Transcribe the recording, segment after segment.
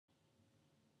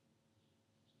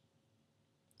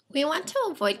We want to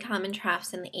avoid common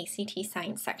traps in the ACT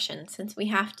science section since we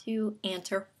have to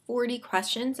answer 40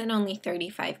 questions in only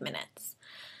 35 minutes.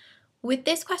 With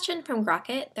this question from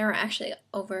Grokkit, there are actually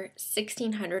over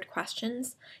 1,600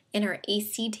 questions in our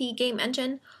ACT game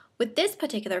engine. With this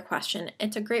particular question,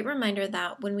 it's a great reminder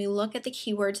that when we look at the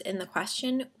keywords in the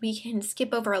question, we can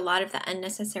skip over a lot of the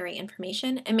unnecessary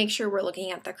information and make sure we're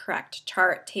looking at the correct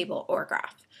chart, table, or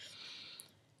graph.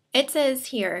 It says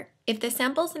here, if the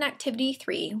samples in activity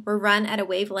 3 were run at a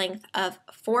wavelength of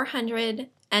 400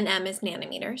 nm is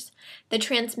nanometers, the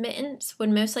transmittance would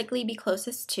most likely be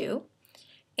closest to,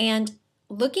 and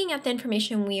looking at the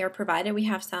information we are provided, we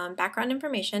have some background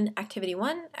information, activity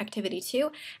 1, activity 2,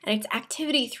 and it's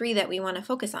activity 3 that we want to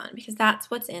focus on because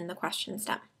that's what's in the question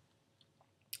stem.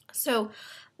 So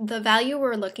the value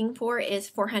we're looking for is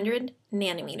 400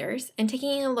 nanometers, and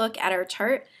taking a look at our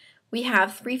chart, we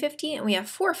have 350 and we have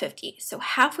 450. So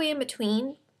halfway in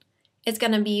between is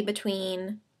going to be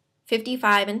between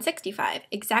 55 and 65.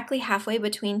 Exactly halfway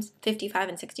between 55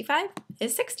 and 65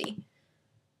 is 60.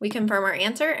 We confirm our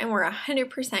answer and we're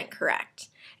 100% correct.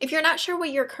 If you're not sure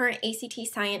what your current ACT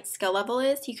Science skill level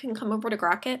is, you can come over to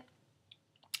Grokkit,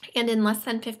 and in less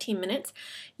than 15 minutes,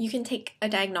 you can take a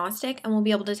diagnostic and we'll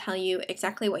be able to tell you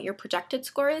exactly what your projected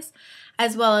score is,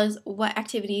 as well as what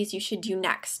activities you should do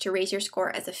next to raise your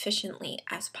score as efficiently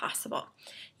as possible.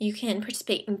 You can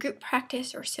participate in group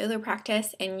practice or solo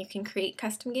practice, and you can create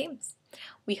custom games.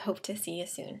 We hope to see you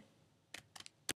soon.